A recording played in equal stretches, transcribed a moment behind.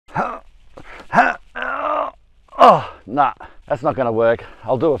Oh, nah, that's not gonna work.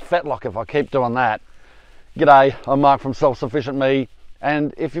 I'll do a fetlock if I keep doing that. G'day, I'm Mark from Self Sufficient Me,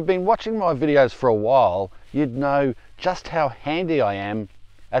 and if you've been watching my videos for a while, you'd know just how handy I am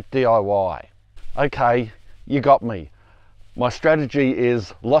at DIY. Okay, you got me. My strategy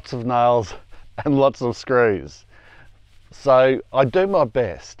is lots of nails and lots of screws. So I do my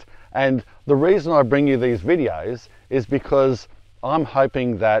best, and the reason I bring you these videos is because I'm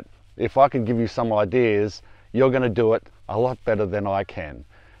hoping that if I can give you some ideas, you're going to do it a lot better than I can.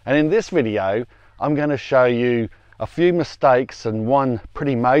 And in this video, I'm going to show you a few mistakes and one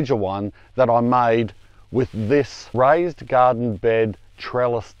pretty major one that I made with this raised garden bed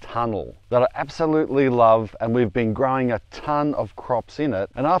trellis tunnel that I absolutely love, and we've been growing a ton of crops in it.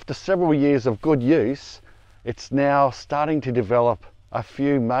 And after several years of good use, it's now starting to develop a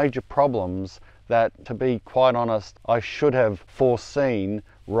few major problems that, to be quite honest, I should have foreseen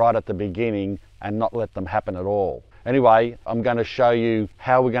right at the beginning and not let them happen at all. Anyway, I'm going to show you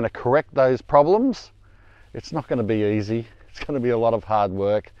how we're going to correct those problems. It's not going to be easy. It's going to be a lot of hard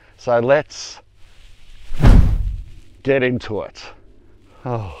work. So let's get into it.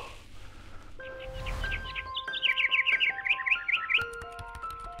 Oh.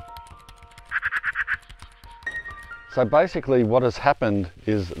 So basically what has happened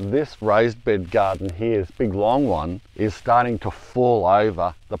is this raised bed garden here, this big long one, is starting to fall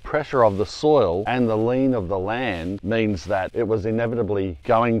over. The pressure of the soil and the lean of the land means that it was inevitably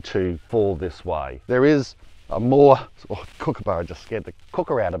going to fall this way. There is a more, kookaburra just scared the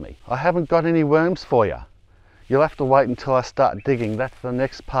cooker out of me. I haven't got any worms for you. You'll have to wait until I start digging. That's the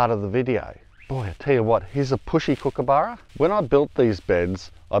next part of the video. Boy, I tell you what, here's a pushy kookaburra. When I built these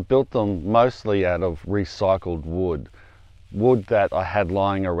beds, I built them mostly out of recycled wood. Wood that I had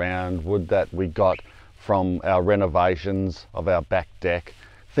lying around, wood that we got from our renovations of our back deck,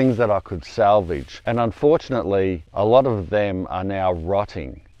 things that I could salvage. And unfortunately, a lot of them are now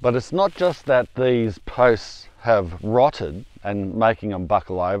rotting. But it's not just that these posts have rotted and making them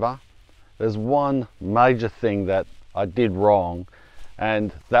buckle over. There's one major thing that I did wrong,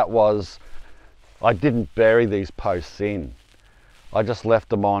 and that was I didn't bury these posts in. I just left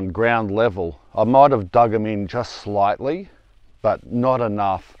them on ground level. I might have dug them in just slightly, but not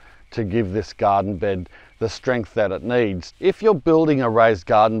enough to give this garden bed the strength that it needs. If you're building a raised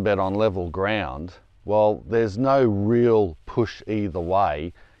garden bed on level ground, well, there's no real push either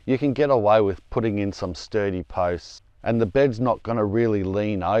way. You can get away with putting in some sturdy posts, and the bed's not going to really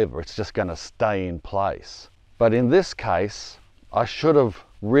lean over, it's just going to stay in place. But in this case, I should have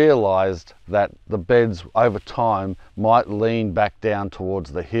realized that the beds over time might lean back down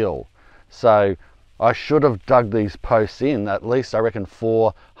towards the hill. So I should have dug these posts in, at least I reckon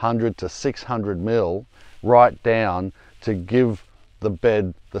 400 to 600 mil, right down to give the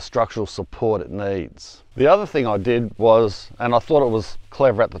bed the structural support it needs. The other thing I did was, and I thought it was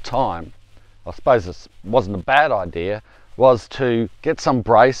clever at the time, I suppose it wasn't a bad idea, was to get some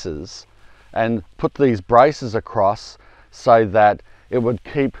braces and put these braces across so that it would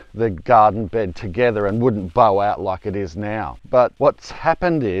keep the garden bed together and wouldn't bow out like it is now. But what's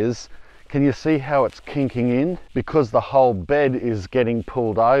happened is, can you see how it's kinking in? Because the whole bed is getting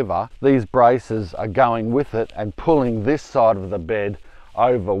pulled over, these braces are going with it and pulling this side of the bed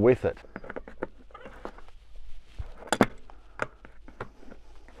over with it.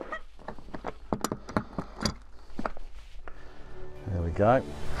 There we go.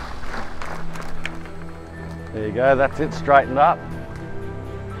 There you go, that's it straightened up.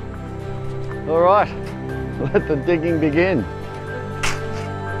 All right, let the digging begin.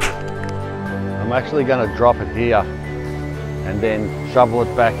 I'm actually going to drop it here and then shovel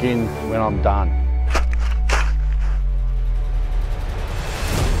it back in when I'm done.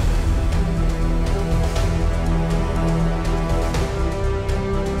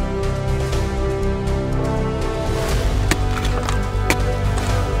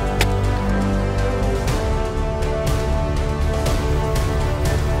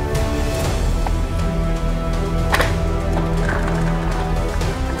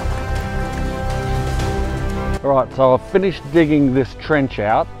 Alright, so I've finished digging this trench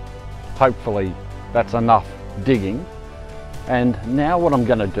out. Hopefully that's enough digging. And now what I'm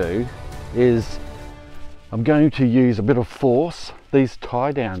going to do is I'm going to use a bit of force. These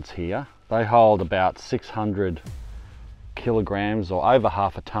tie downs here, they hold about 600 kilograms or over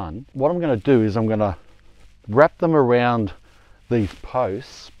half a ton. What I'm going to do is I'm going to wrap them around these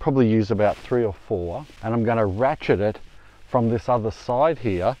posts, probably use about 3 or 4, and I'm going to ratchet it from this other side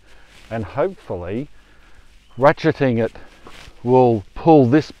here, and hopefully ratcheting it will pull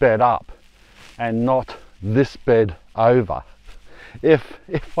this bed up and not this bed over.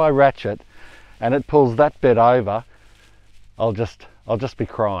 If I ratchet and it pulls that bed over, I'll just be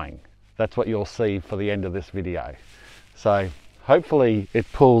crying. That's what you'll see for the end of this video. So hopefully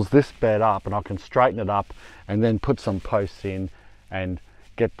it pulls this bed up and I can straighten it up and then put some posts in and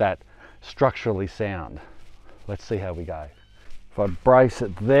get that structurally sound. Let's see how we go. If I brace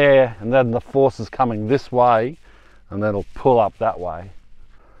it there and then the force is coming this way and then it'll pull up that way.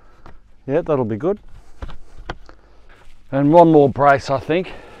 Yeah, that'll be good. And one more brace, I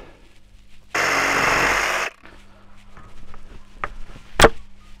think.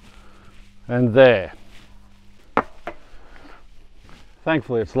 And there.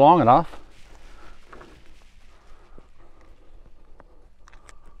 Thankfully it's long enough.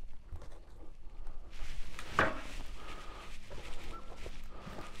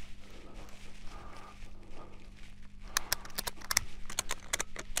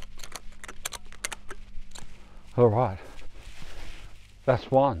 All right, that's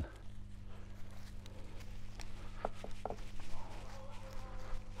one.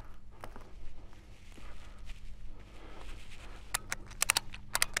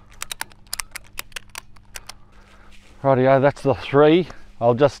 Rightio, that's the three.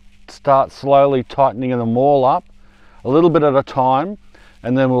 I'll just start slowly tightening them all up, a little bit at a time,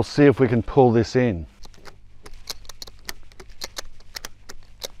 and then we'll see if we can pull this in.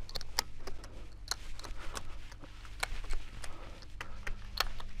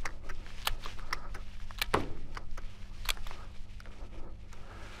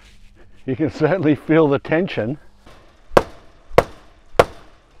 You can certainly feel the tension.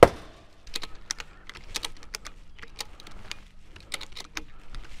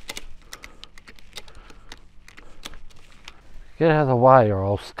 Get out of the way or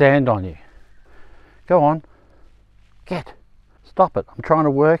I'll stand on you. Go on. Get. Stop it. I'm trying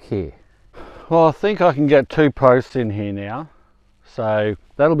to work here. Well, I think I can get 2 posts in here now. So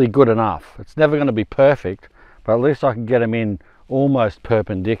that'll be good enough. It's never going to be perfect, but at least I can get them in almost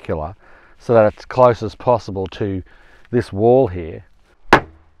perpendicular so that it's close as possible to this wall here. Come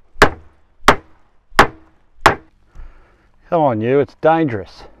on you, it's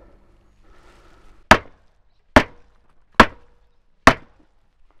dangerous.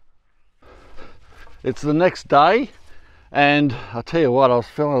 It's the next day and I tell you what, I was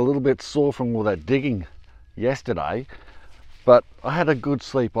feeling a little bit sore from all that digging yesterday, but I had a good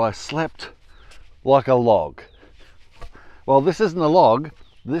sleep. I slept like a log. Well, this isn't a log,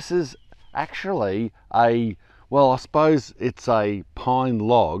 this is actually well, I suppose it's a pine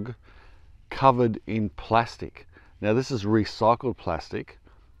log covered in plastic. Now this is recycled plastic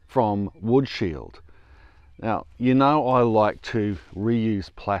from Wood Shield. Now, you know I like to reuse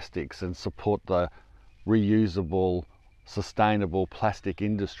plastics and support the reusable, sustainable plastic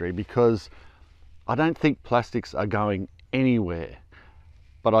industry because I don't think plastics are going anywhere.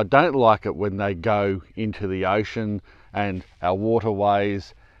 But I don't like it when they go into the ocean and our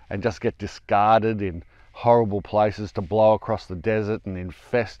waterways and just get discarded in horrible places to blow across the desert and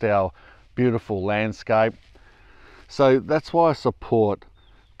infest our beautiful landscape. So that's why I support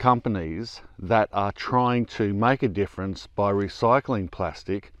companies that are trying to make a difference by recycling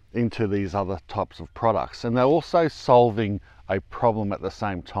plastic into these other types of products. And they're also solving a problem at the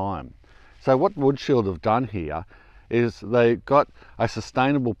same time. So what Wood Shield have done here is they got a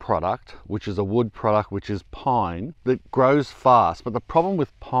sustainable product, which is a wood product, which is pine, that grows fast. But the problem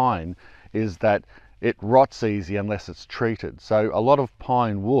with pine is that it rots easy unless it's treated. So a lot of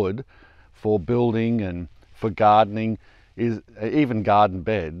pine wood for building and for gardening, is even garden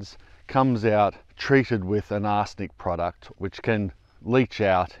beds, comes out treated with an arsenic product, which can leach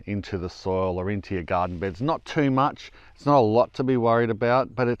out into the soil or into your garden beds. Not too much, it's not a lot to be worried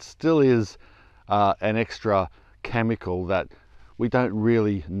about, but it still is an extra chemical that we don't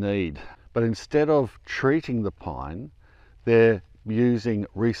really need. But instead of treating the pine, they're using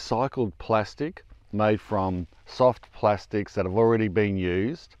recycled plastic made from soft plastics that have already been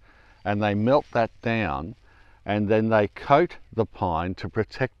used, and they melt that down and then they coat the pine to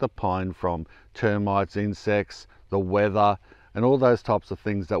protect the pine from termites, insects, the weather, and all those types of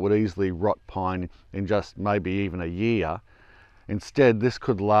things that would easily rot pine in just maybe even a year. Instead, this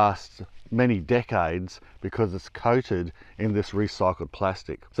could last many decades because it's coated in this recycled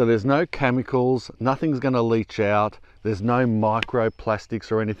plastic. So there's no chemicals, nothing's going to leach out, there's no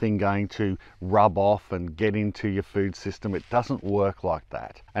microplastics or anything going to rub off and get into your food system. It doesn't work like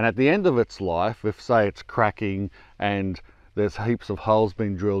that. And at the end of its life, if say it's cracking and there's heaps of holes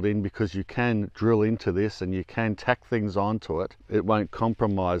being drilled in, because you can drill into this and you can tack things onto it, it won't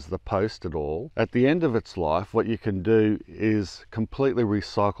compromise the post at all. At the end of its life, what you can do is completely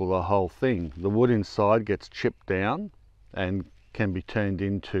recycle the whole thing. The wood inside gets chipped down and can be turned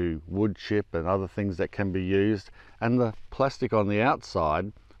into wood chip and other things that can be used, and the plastic on the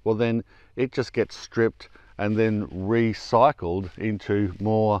outside, well then it just gets stripped and then recycled into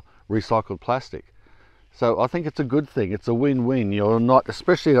more recycled plastic. So I think it's a good thing. It's a win-win. You're not,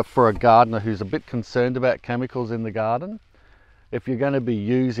 especially for a gardener who's a bit concerned about chemicals in the garden, if you're going to be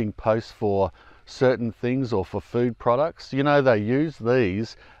using posts for certain things or for food products, you know, they use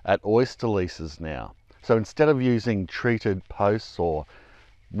these at oyster leases now. So instead of using treated posts or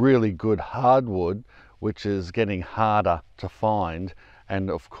really good hardwood, which is getting harder to find and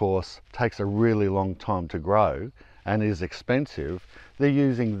of course takes a really long time to grow and is expensive, they're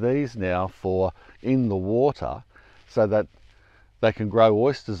using these now for in the water so that they can grow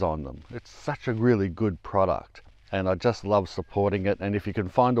oysters on them. It's such a really good product, and I just love supporting it. And if you can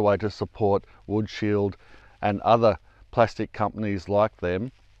find a way to support Wood Shield and other plastic companies like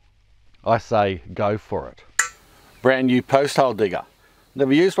them, I say go for it. Brand new post hole digger.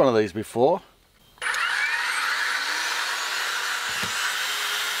 Never used one of these before.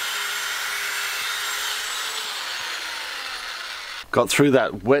 Got through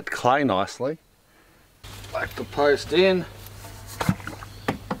that wet clay nicely. Back the post in.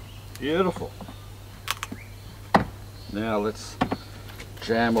 Beautiful. Now let's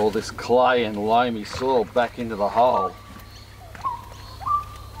jam all this clay and loamy soil back into the hole.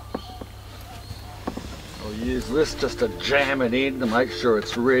 I'll use this just to jam it in to make sure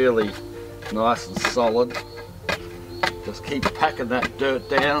it's really nice and solid. Just keep packing that dirt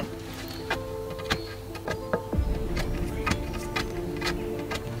down.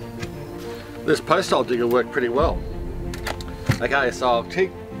 This post hole digger worked pretty well. Okay, so I'll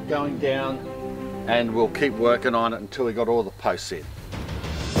keep going down and we'll keep working on it until we got all the posts in.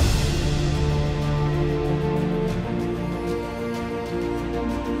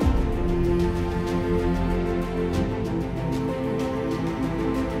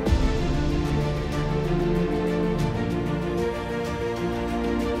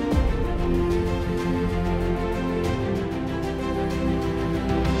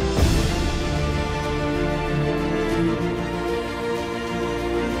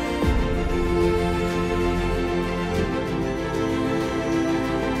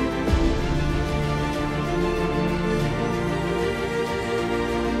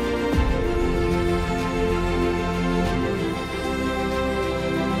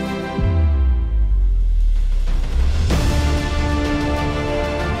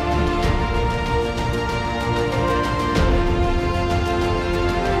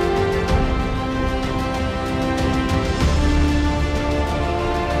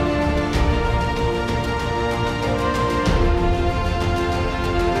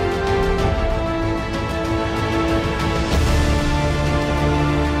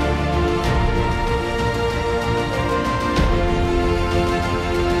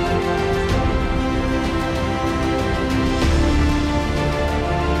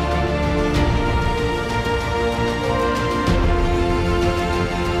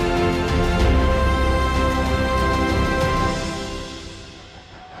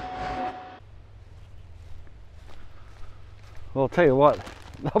 Well, I'll tell you what,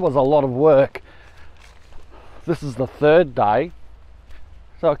 that was a lot of work. This is the third day,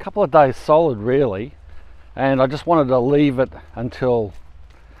 so a couple of days solid really, and I just wanted to leave it until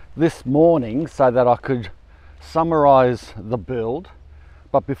this morning so that I could summarize the build.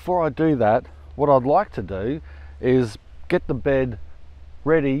 But before I do that, what I'd like to do is get the bed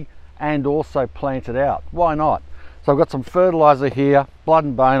ready and also plant it out. Why not? So I've got some fertilizer here, Blood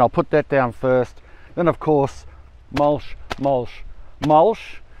and Bone. I'll put that down first, then of course mulch,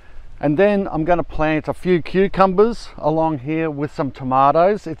 and then I'm going to plant a few cucumbers along here with some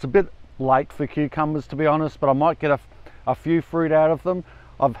tomatoes. It's a bit late for cucumbers, to be honest, but I might get a few fruit out of them.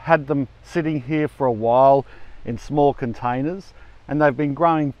 I've had them sitting here for a while in small containers and they've been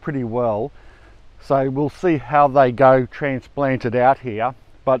growing pretty well, so we'll see how they go transplanted out here.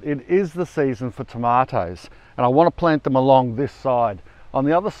 But it is the season for tomatoes and I want to plant them along this side. On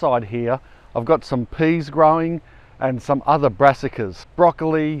the other side here I've got some peas growing and some other brassicas,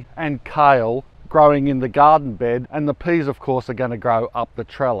 broccoli and kale growing in the garden bed, and the peas of course are going to grow up the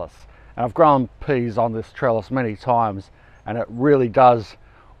trellis. And I've grown peas on this trellis many times and it really does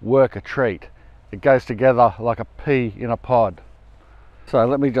work a treat. It goes together like a pea in a pod. So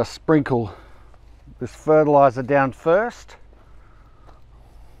let me just sprinkle this fertilizer down first.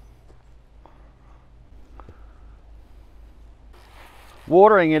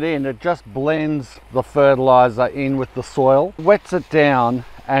 Watering it in, it just blends the fertilizer in with the soil, wets it down,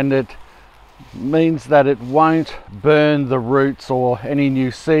 and it means that it won't burn the roots or any new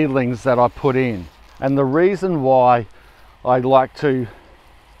seedlings that I put in. And the reason why I like to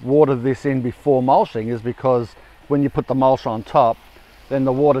water this in before mulching is because when you put the mulch on top, then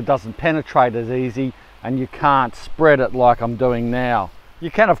the water doesn't penetrate as easy and you can't spread it like I'm doing now. You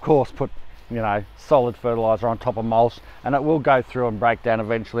can of course put, you know, solid fertilizer on top of mulch and it will go through and break down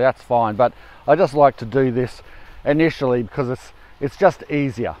eventually, that's fine, but I just like to do this initially because it's just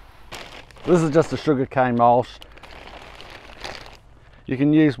easier. This is just a sugarcane mulch. You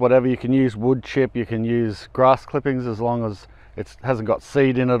can use whatever, you can use wood chip, you can use grass clippings as long as it hasn't got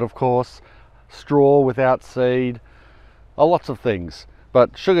seed in it, of course, straw without seed, lots of things.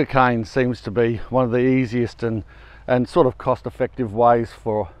 But sugarcane seems to be one of the easiest and sort of cost-effective ways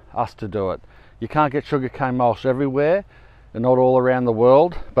for us to do it. You can't get sugarcane mulch everywhere and not all around the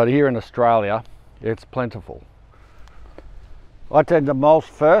world, but here in Australia it's plentiful. I tend to mulch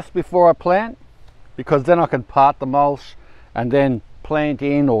first before I plant because then I can part the mulch and then plant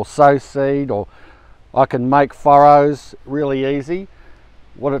in or sow seed, or I can make furrows really easy.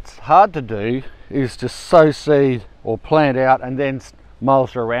 What it's hard to do is to sow seed or plant out and then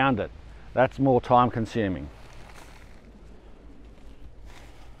mulch around it. That's more time consuming.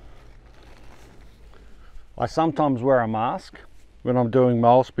 I sometimes wear a mask when I'm doing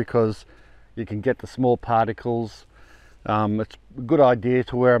mulch because you can get the small particles. It's a good idea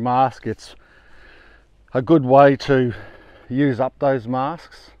to wear a mask. It's a good way to use up those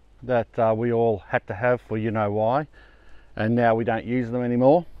masks that we all had to have for you know why, and now we don't use them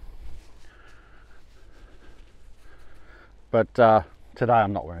anymore. But today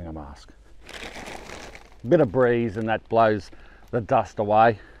I'm not wearing a mask. A bit of breeze and that blows the dust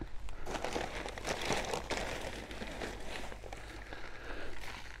away.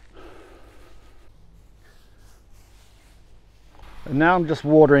 And now I'm just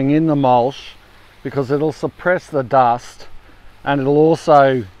watering in the mulch because it'll suppress the dust, and it'll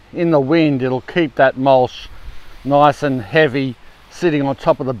also, in the wind, it'll keep that mulch nice and heavy sitting on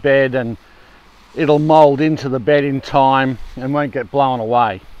top of the bed, and it'll mold into the bed in time and won't get blown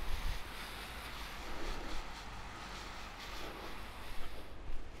away.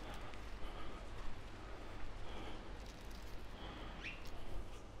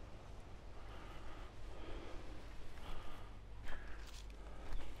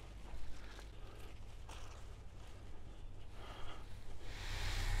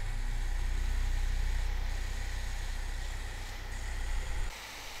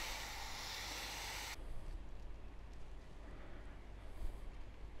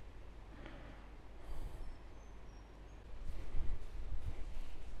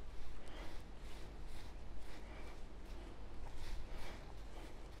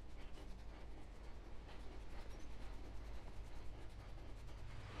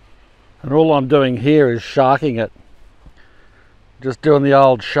 And all I'm doing here is sharking it. Just doing the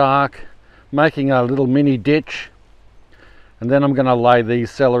old shark, making a little mini ditch, and then I'm going to lay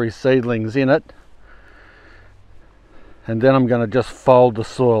these celery seedlings in it, and then I'm going to just fold the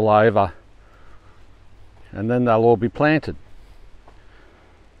soil over, and then they'll all be planted.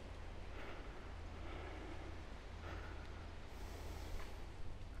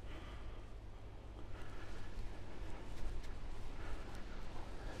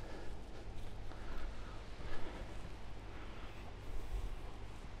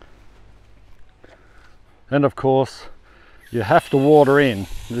 And of course, you have to water in.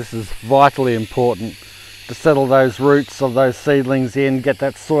 This is vitally important to settle those roots of those seedlings in, get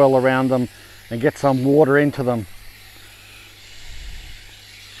that soil around them, and get some water into them.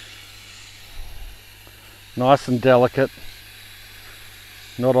 Nice and delicate,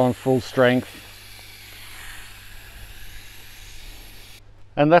 not on full strength.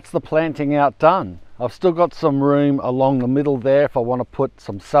 And that's the planting out done. I've still got some room along the middle there if I want to put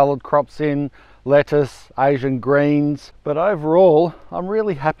some salad crops in, lettuce, Asian greens, but overall I'm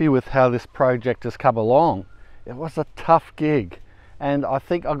really happy with how this project has come along. It was a tough gig, and I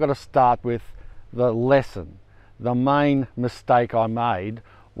think I've got to start with the lesson. The main mistake I made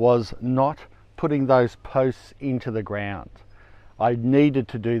was not putting those posts into the ground. I needed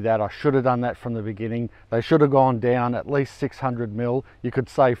to do that. I should have done that from the beginning. They should have gone down at least 600 mil. You could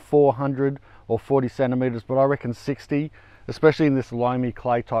say 400 or 40 centimeters, but I reckon 60. Especially in this loamy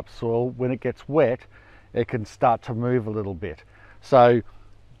clay type soil, when it gets wet, it can start to move a little bit. So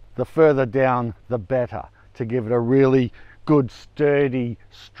the further down, the better, to give it a really good, sturdy,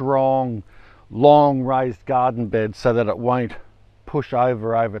 strong, long raised garden bed so that it won't push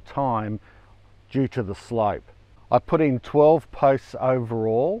over time due to the slope. I put in 12 posts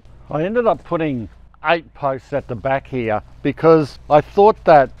overall. I ended up putting 8 posts at the back here because I thought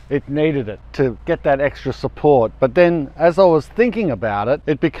that it needed it to get that extra support. But then as I was thinking about it,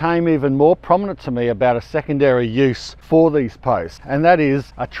 it became even more prominent to me about a secondary use for these posts, and that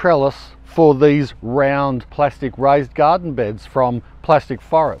is a trellis for these round plastic raised garden beds from Plastic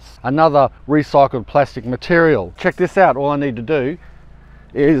Forests, another recycled plastic material. Check this out. All I need to do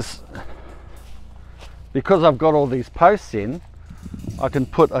is, because I've got all these posts in, I can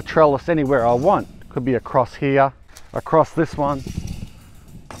put a trellis anywhere I want. Could be across here, across this one.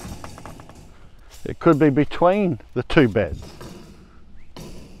 It could be between the two beds.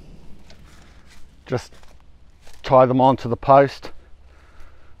 Just tie them onto the post.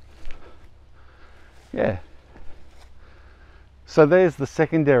 Yeah. So there's the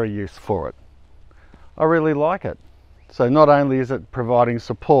secondary use for it. I really like it. So not only is it providing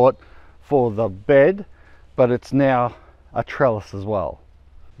support for the bed, but it's now a trellis as well.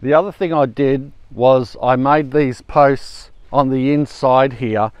 The other thing I did was I made these posts on the inside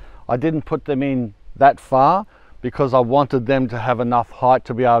here. I didn't put them in that far because I wanted them to have enough height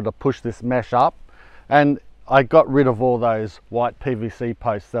to be able to push this mesh up, and I got rid of all those white PVC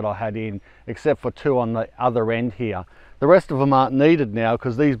posts that I had in, except for 2 on the other end here. The rest of them aren't needed now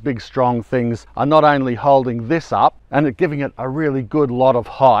because these big strong things are not only holding this up and giving it a really good lot of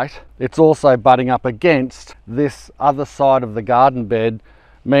height, it's also butting up against this other side of the garden bed,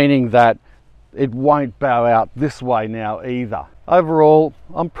 meaning that it won't bow out this way now either. Overall,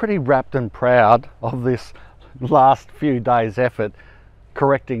 I'm pretty wrapped and proud of this last few days' effort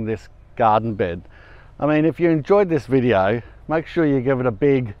correcting this garden bed. I mean, if you enjoyed this video, make sure you give it a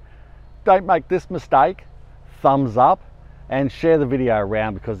big, don't make this mistake, thumbs up, and share the video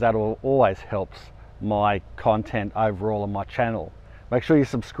around because that always helps my content overall on my channel. Make sure you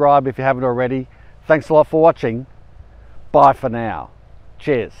subscribe if you haven't already. Thanks a lot for watching. Bye for now.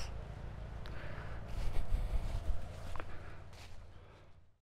 Cheers.